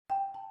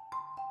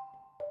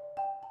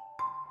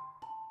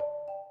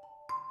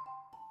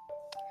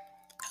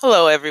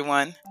Hello,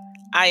 everyone.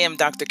 I am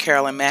Dr.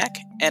 Carolyn Mack,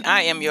 and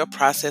I am your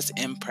Process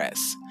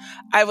Impress.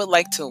 I would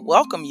like to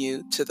welcome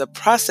you to the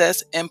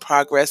Process in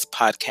Progress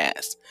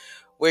podcast,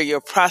 where your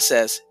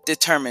process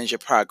determines your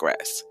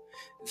progress.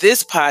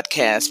 This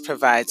podcast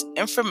provides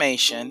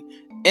information,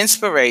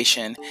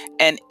 inspiration,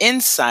 and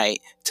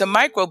insight to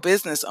micro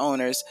business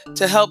owners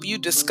to help you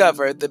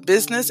discover the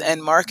business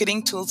and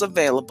marketing tools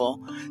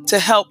available to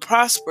help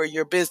prosper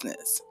your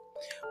business.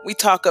 We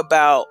talk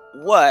about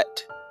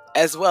what,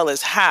 as well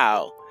as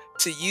how,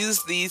 to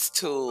use these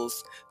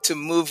tools to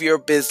move your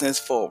business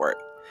forward.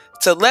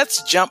 So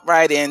let's jump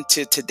right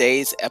into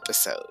today's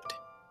episode.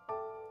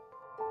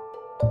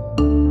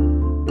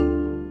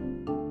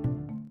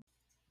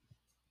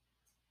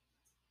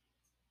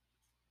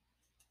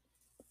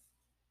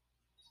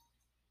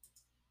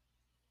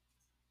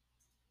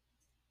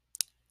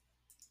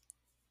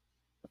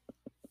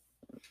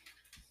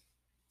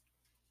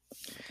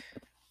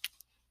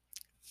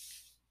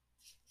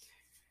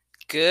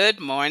 Good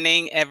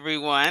morning,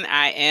 everyone.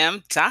 I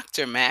am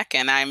Dr. Mack,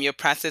 and I'm your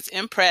Process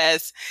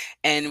Impress.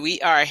 And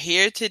we are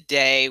here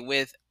today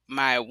with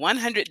my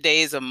 100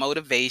 days of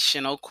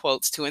motivational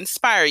quotes to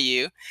inspire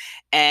you.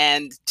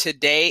 And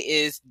today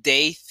is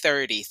day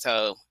 30.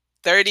 So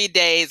 30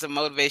 days of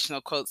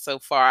motivational quotes so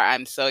far.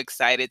 I'm so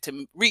excited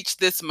to reach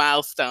this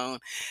milestone.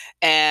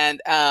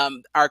 And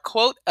our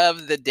quote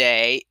of the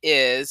day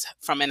is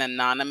from an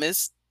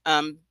anonymous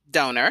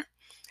donor.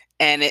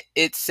 And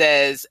it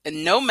says,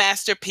 "No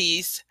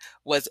masterpiece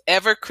was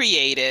ever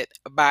created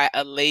by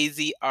a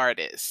lazy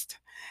artist."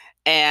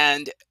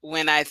 And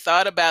when I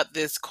thought about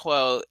this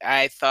quote,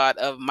 I thought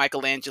of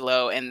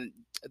Michelangelo and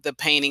the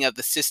painting of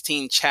the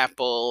Sistine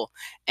Chapel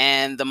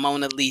and the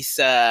Mona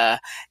Lisa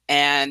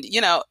and,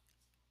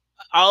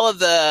 all of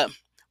the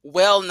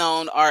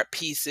well-known art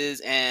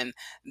pieces and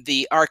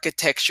the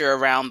architecture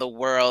around the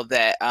world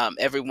that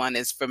everyone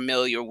is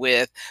familiar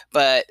with.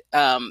 But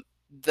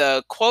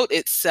the quote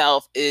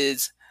itself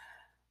is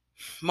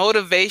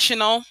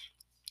motivational,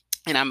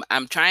 and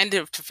I'm trying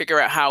to figure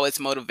out how it's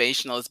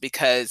motivational, is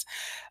because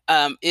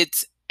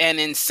it's an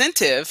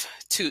incentive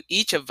to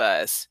each of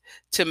us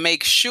to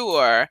make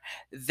sure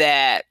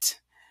that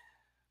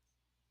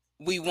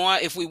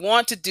if we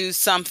want to do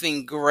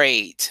something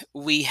great,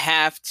 we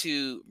have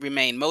to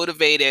remain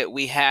motivated.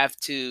 We have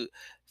to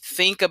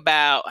think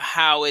about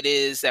how it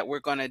is that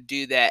we're going to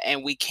do that,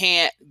 and we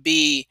can't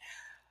be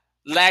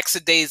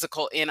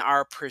lackadaisical in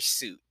our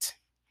pursuit.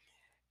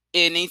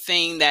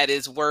 Anything that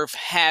is worth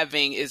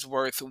having is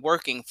worth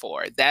working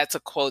for. That's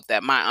a quote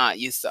that my aunt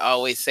used to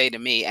always say to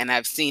me, and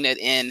I've seen it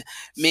in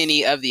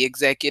many of the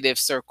executive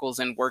circles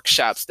and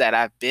workshops that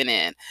I've been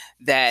in,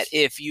 that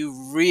if you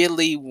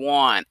really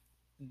want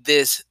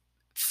this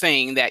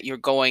thing that you're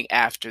going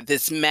after,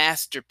 this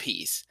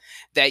masterpiece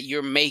that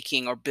you're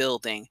making or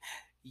building,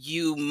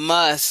 you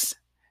must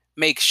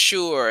make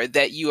sure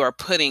that you are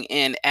putting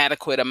in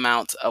adequate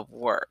amounts of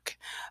work.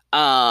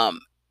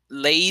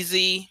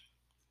 Lazy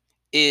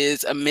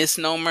is a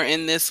misnomer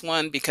in this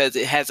one because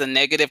it has a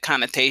negative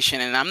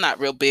connotation, and I'm not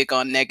real big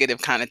on negative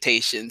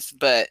connotations.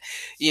 But,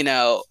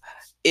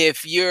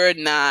 if you're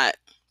not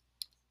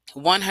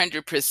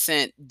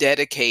 100%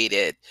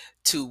 dedicated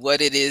to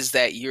what it is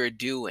that you're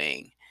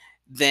doing,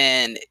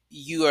 then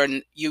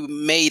you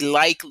may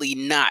likely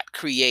not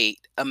create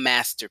a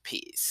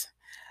masterpiece.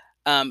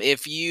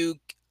 If you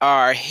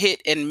are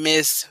hit and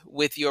miss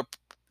with your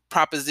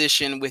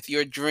proposition, with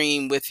your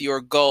dream, with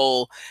your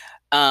goal,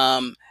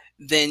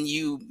 then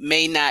you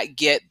may not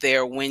get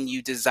there when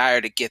you desire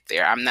to get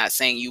there. I'm not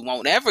saying you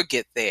won't ever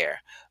get there,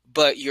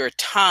 but your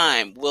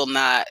time will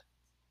not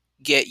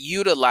get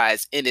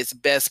utilized in its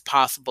best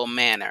possible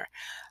manner.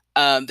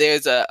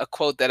 There's a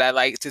quote that I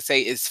like to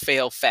say is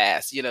fail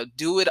fast.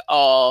 Do it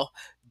all,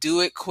 do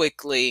it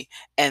quickly,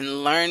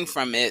 and learn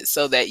from it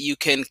so that you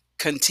can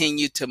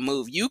continue to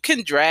move. You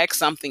can drag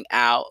something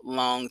out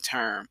long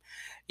term,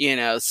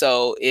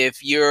 so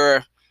if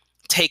you're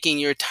taking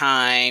your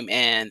time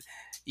and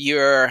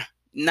you're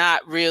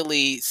not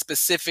really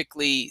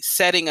specifically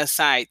setting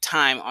aside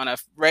time on a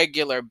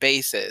regular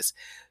basis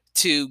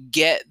to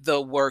get the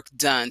work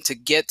done, to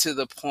get to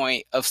the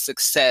point of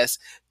success,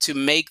 to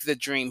make the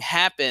dream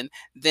happen,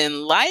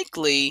 then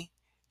likely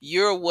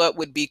you're what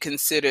would be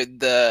considered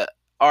the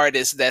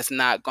artist that's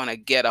not going to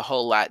get a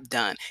whole lot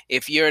done.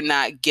 If you're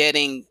not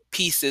getting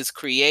pieces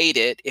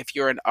created, if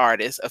you're an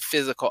artist, a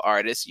physical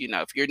artist,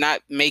 if you're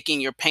not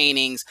making your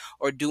paintings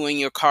or doing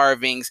your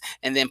carvings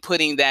and then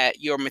putting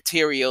your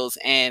materials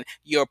and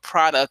your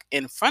product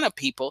in front of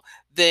people,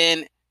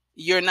 then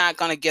you're not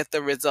going to get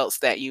the results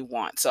that you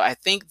want. So I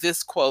think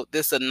this quote,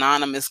 this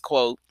anonymous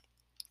quote,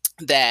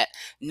 that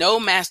no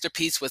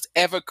masterpiece was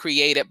ever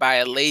created by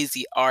a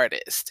lazy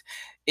artist,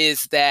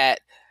 is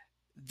that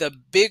the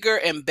bigger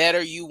and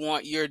better you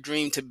want your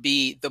dream to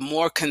be, the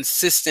more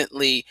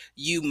consistently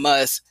you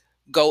must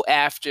go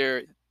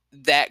after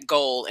that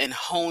goal and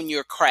hone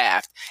your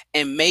craft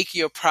and make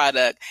your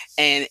product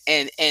and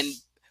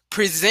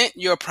present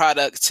your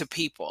product to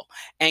people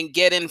and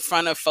get in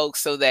front of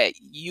folks so that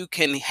you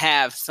can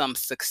have some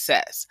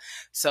success.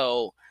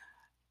 So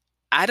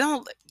I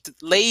don't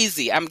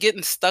lazy. I'm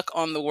getting stuck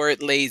on the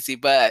word lazy,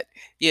 but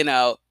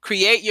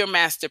create your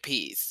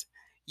masterpiece.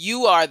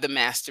 You are the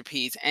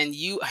masterpiece and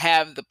you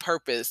have the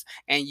purpose,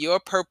 and your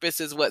purpose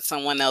is what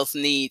someone else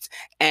needs.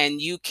 And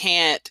you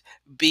can't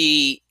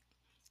be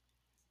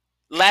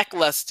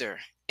lackluster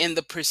in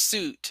the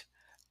pursuit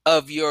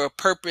of your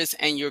purpose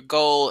and your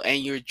goal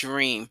and your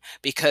dream,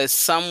 because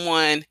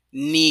someone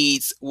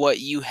needs what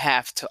you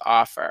have to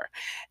offer.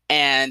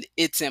 And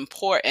it's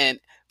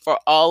important for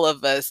all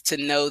of us to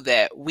know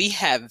that we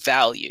have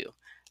value.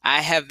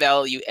 I have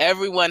value.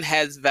 Everyone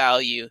has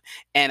value,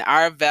 and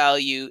our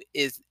value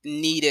is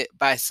needed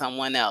by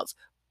someone else.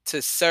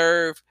 To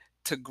serve,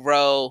 to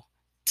grow,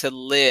 to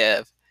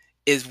live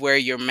is where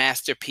your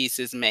masterpiece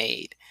is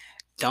made.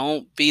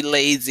 Don't be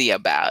lazy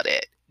about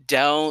it.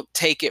 Don't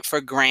take it for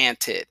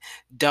granted.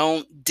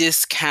 Don't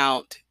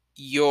discount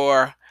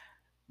your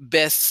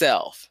best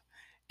self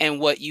and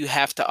what you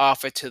have to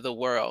offer to the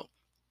world.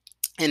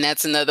 And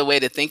that's another way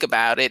to think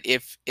about it.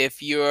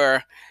 If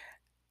you're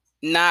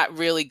not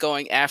really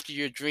going after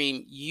your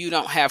dream, you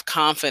don't have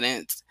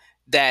confidence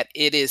that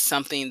it is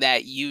something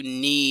that you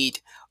need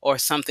or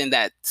something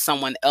that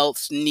someone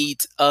else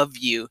needs of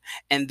you,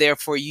 and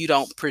therefore you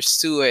don't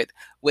pursue it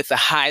with a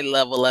high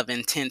level of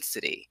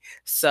intensity.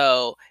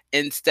 So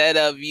instead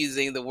of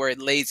using the word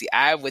lazy,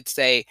 I would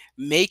say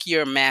make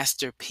your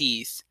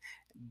masterpiece.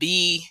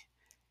 Be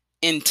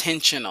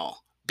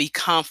intentional, be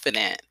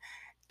confident,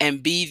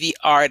 and be the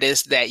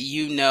artist that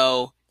you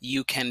know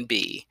you can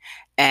be.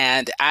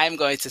 And I'm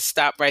going to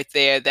stop right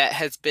there. That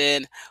has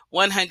been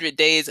 100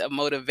 Days of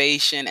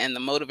Motivation. And the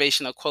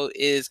motivational quote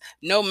is,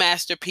 "No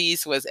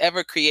masterpiece was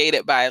ever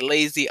created by a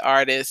lazy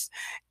artist."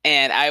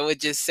 And I would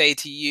just say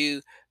to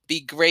you, be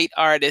great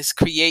artists,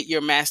 create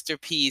your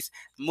masterpiece,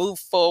 move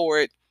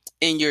forward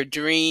in your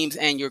dreams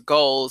and your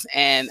goals.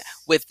 And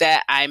with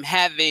that, I'm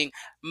having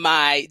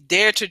my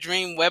Dare to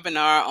Dream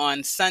webinar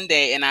on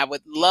Sunday, and I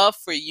would love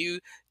for you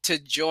to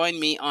join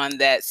me on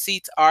that.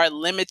 Seats are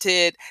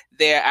limited.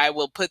 There, I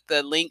will put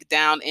the link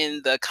down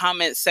in the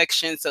comment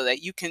section so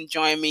that you can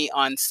join me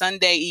on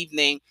Sunday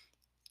evening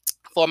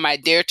for my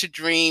Dare to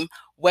Dream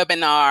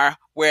webinar,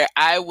 where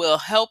I will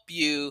help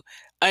you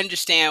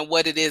understand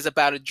what it is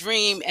about a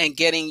dream and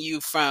getting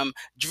you from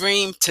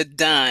dream to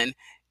done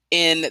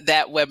in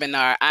that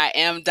webinar. I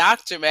am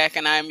Dr. Mack,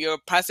 and I'm your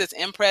Process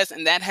Impress,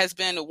 and that has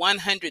been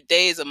 100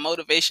 Days of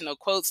Motivational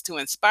Quotes to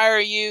inspire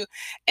you.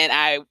 And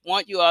I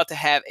want you all to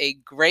have a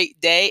great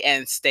day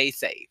and stay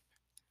safe.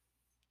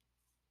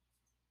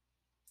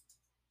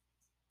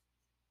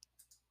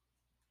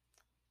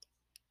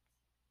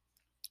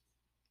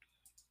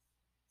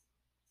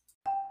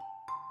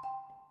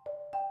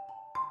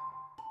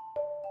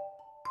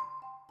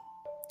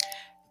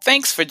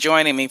 Thanks for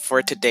joining me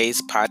for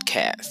today's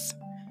podcast.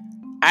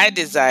 I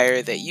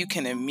desire that you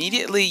can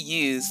immediately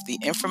use the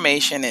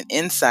information and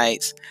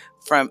insights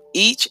from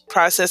each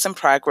Process and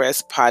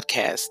Progress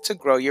podcast to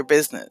grow your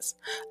business.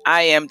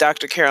 I am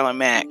Dr. Carolyn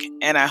Mack,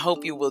 and I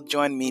hope you will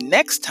join me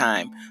next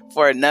time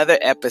for another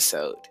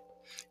episode.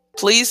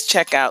 Please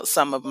check out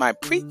some of my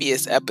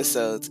previous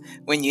episodes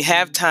when you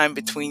have time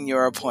between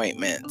your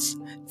appointments.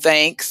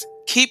 Thanks,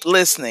 keep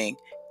listening,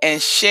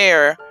 and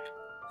share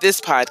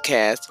this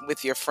podcast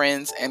with your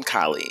friends and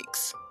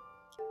colleagues.